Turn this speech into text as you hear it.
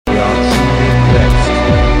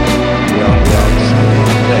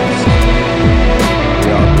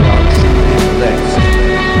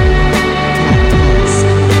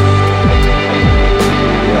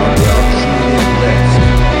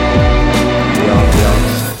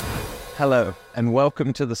Hello, and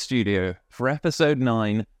welcome to the studio for episode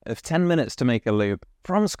 9 of 10 minutes to make a loop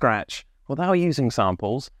from scratch without using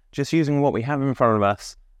samples, just using what we have in front of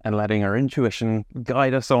us and letting our intuition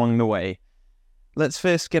guide us along the way. Let's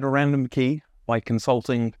first get a random key by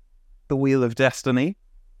consulting the Wheel of Destiny.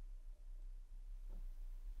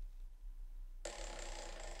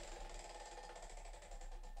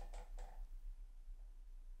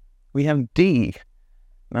 We have D.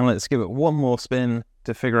 Now let's give it one more spin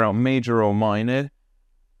to figure out major or minor.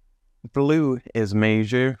 Blue is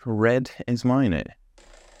major, red is minor.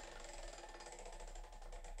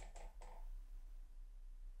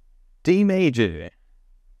 D major.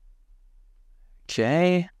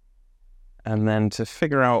 Okay. And then to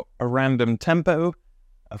figure out a random tempo,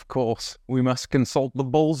 of course, we must consult the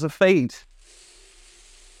balls of fate.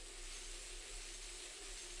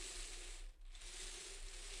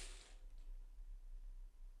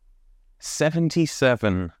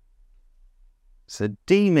 "77. So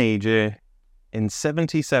D major in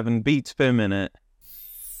 77 beats per minute.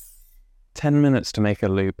 10 minutes to make a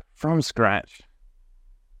loop from scratch.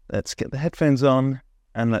 Let's get the headphones on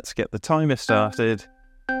and let's get the timer started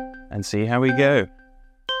and see how we go.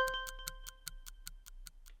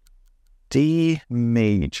 D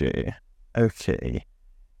major. Okay.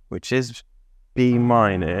 Which is B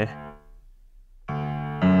minor.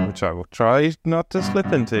 Which I will try not to slip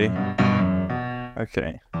into.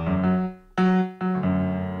 Okay.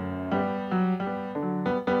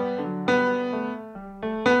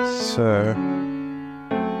 So,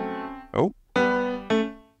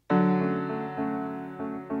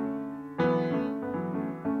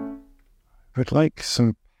 would like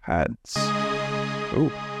some pads.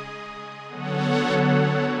 Oh.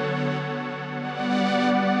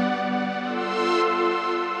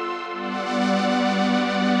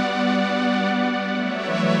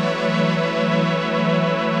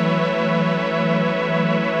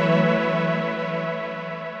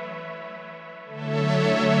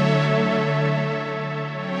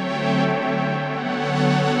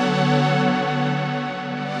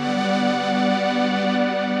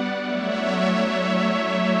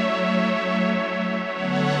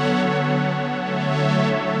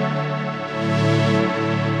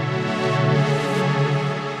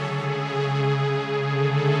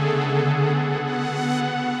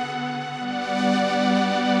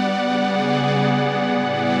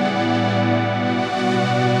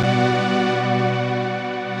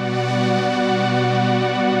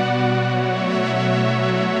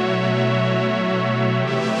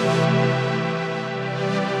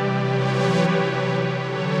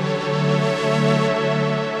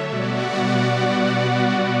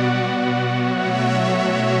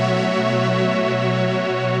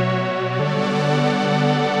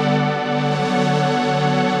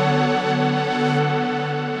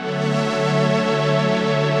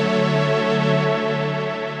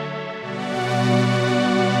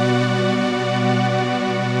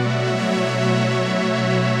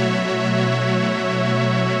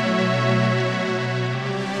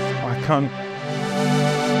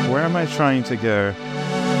 Where am I trying to go?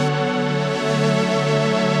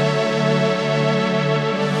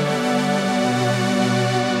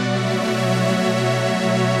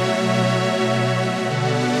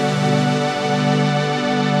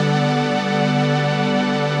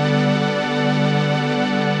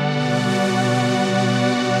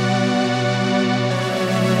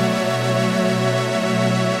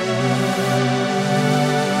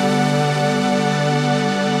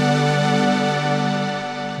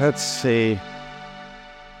 Let's see,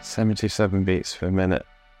 77 beats per minute.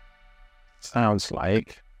 Sounds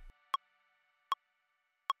like.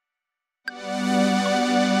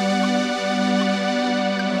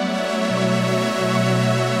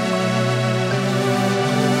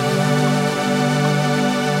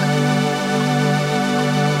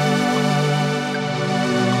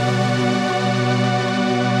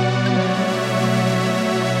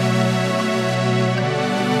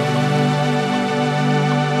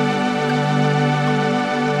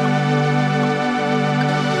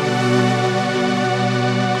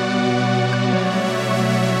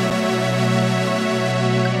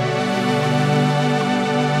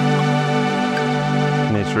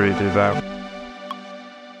 Need to redo that.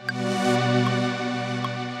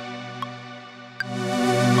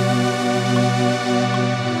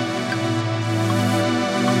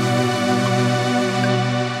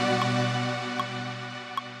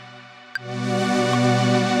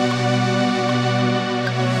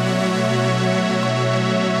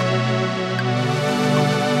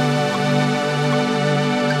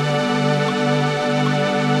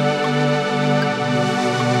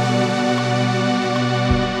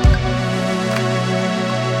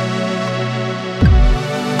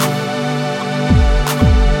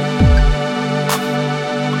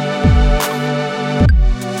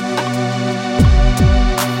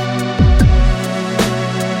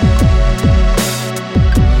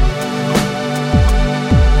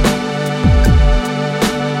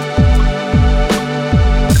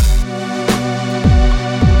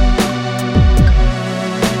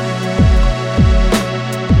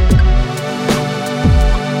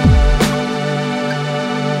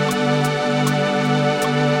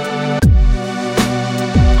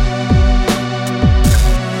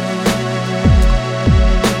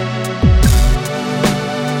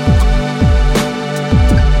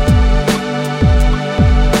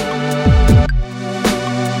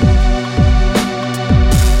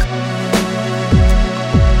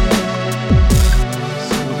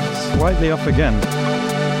 slightly off again.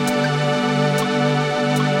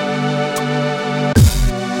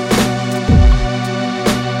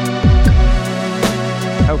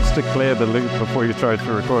 Helps to clear the loop before you try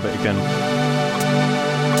to record it again.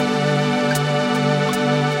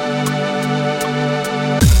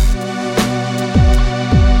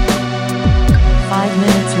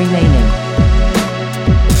 Minutes remaining.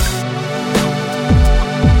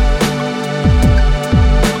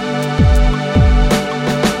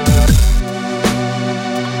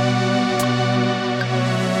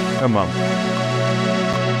 Come on.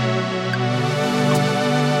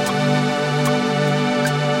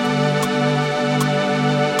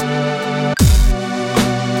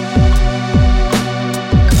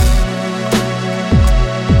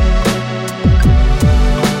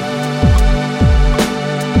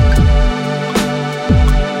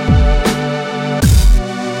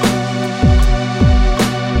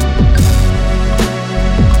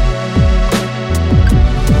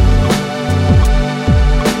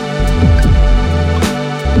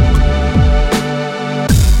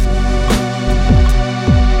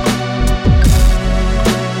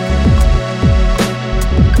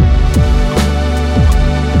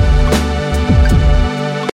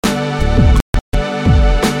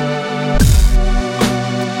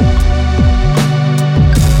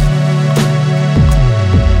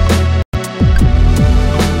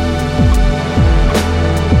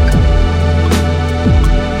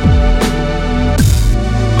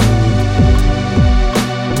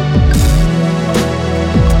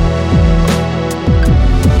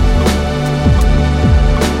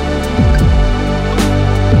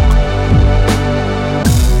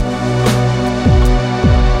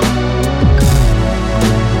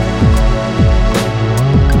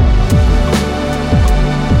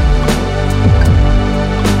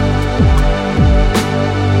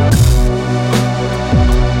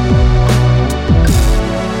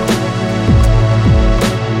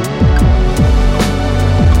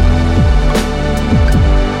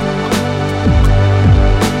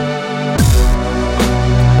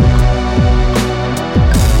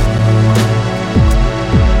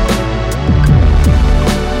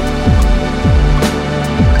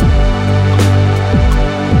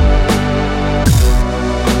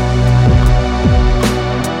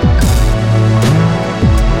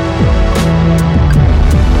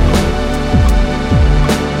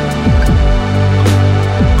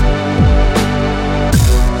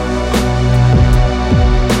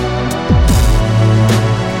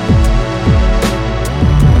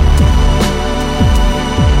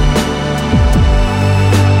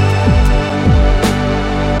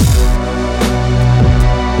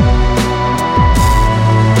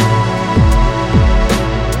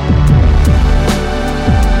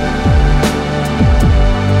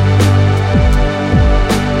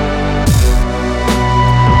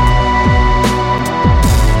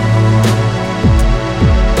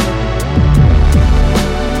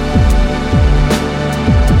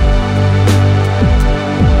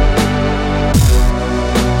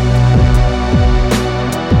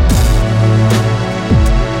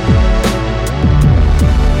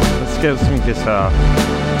 Get some guitar.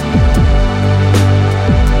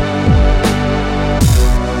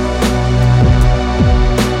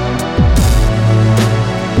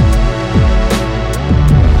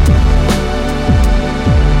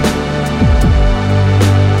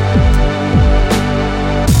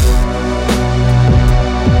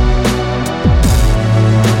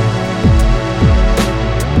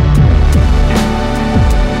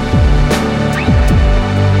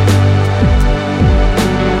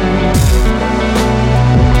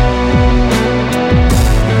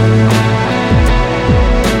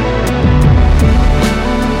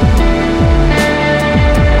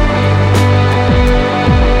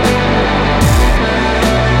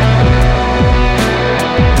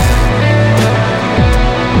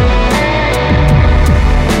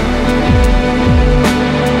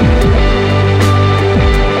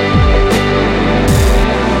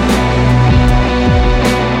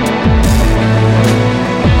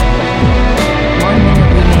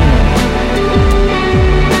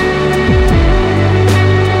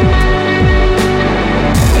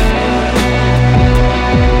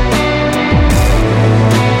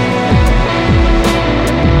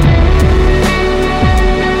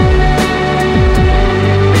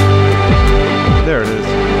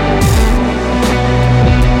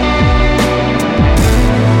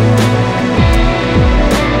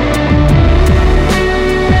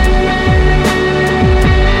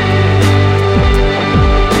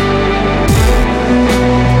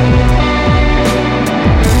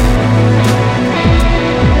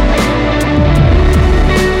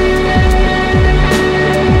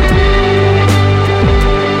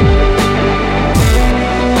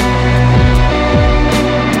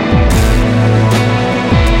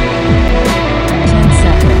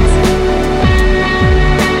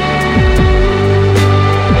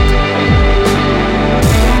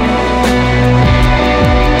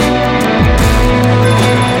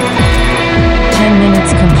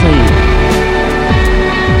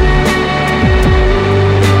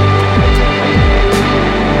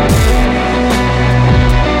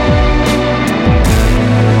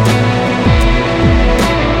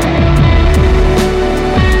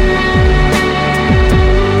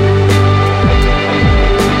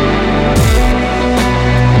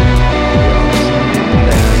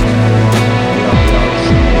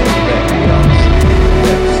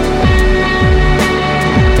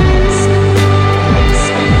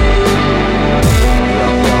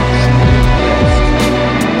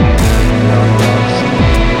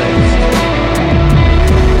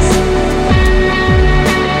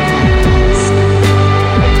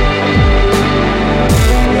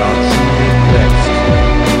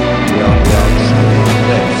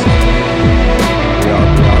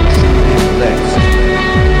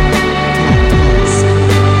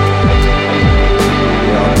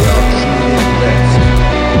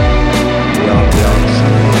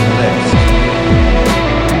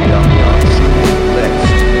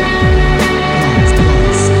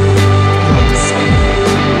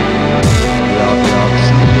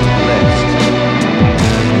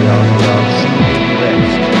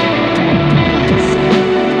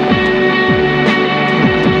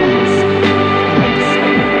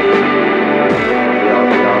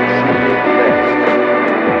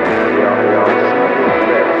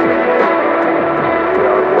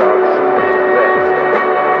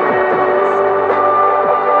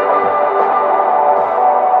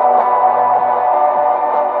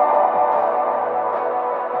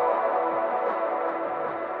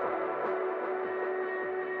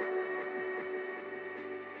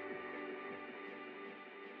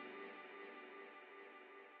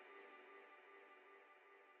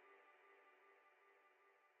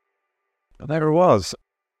 But there it was.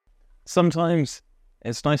 Sometimes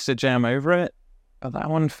it's nice to jam over it, but that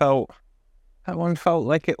one felt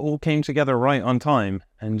like it all came together right on time,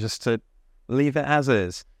 and just to leave it as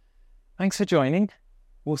is. Thanks for joining.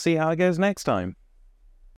 We'll see how it goes next time.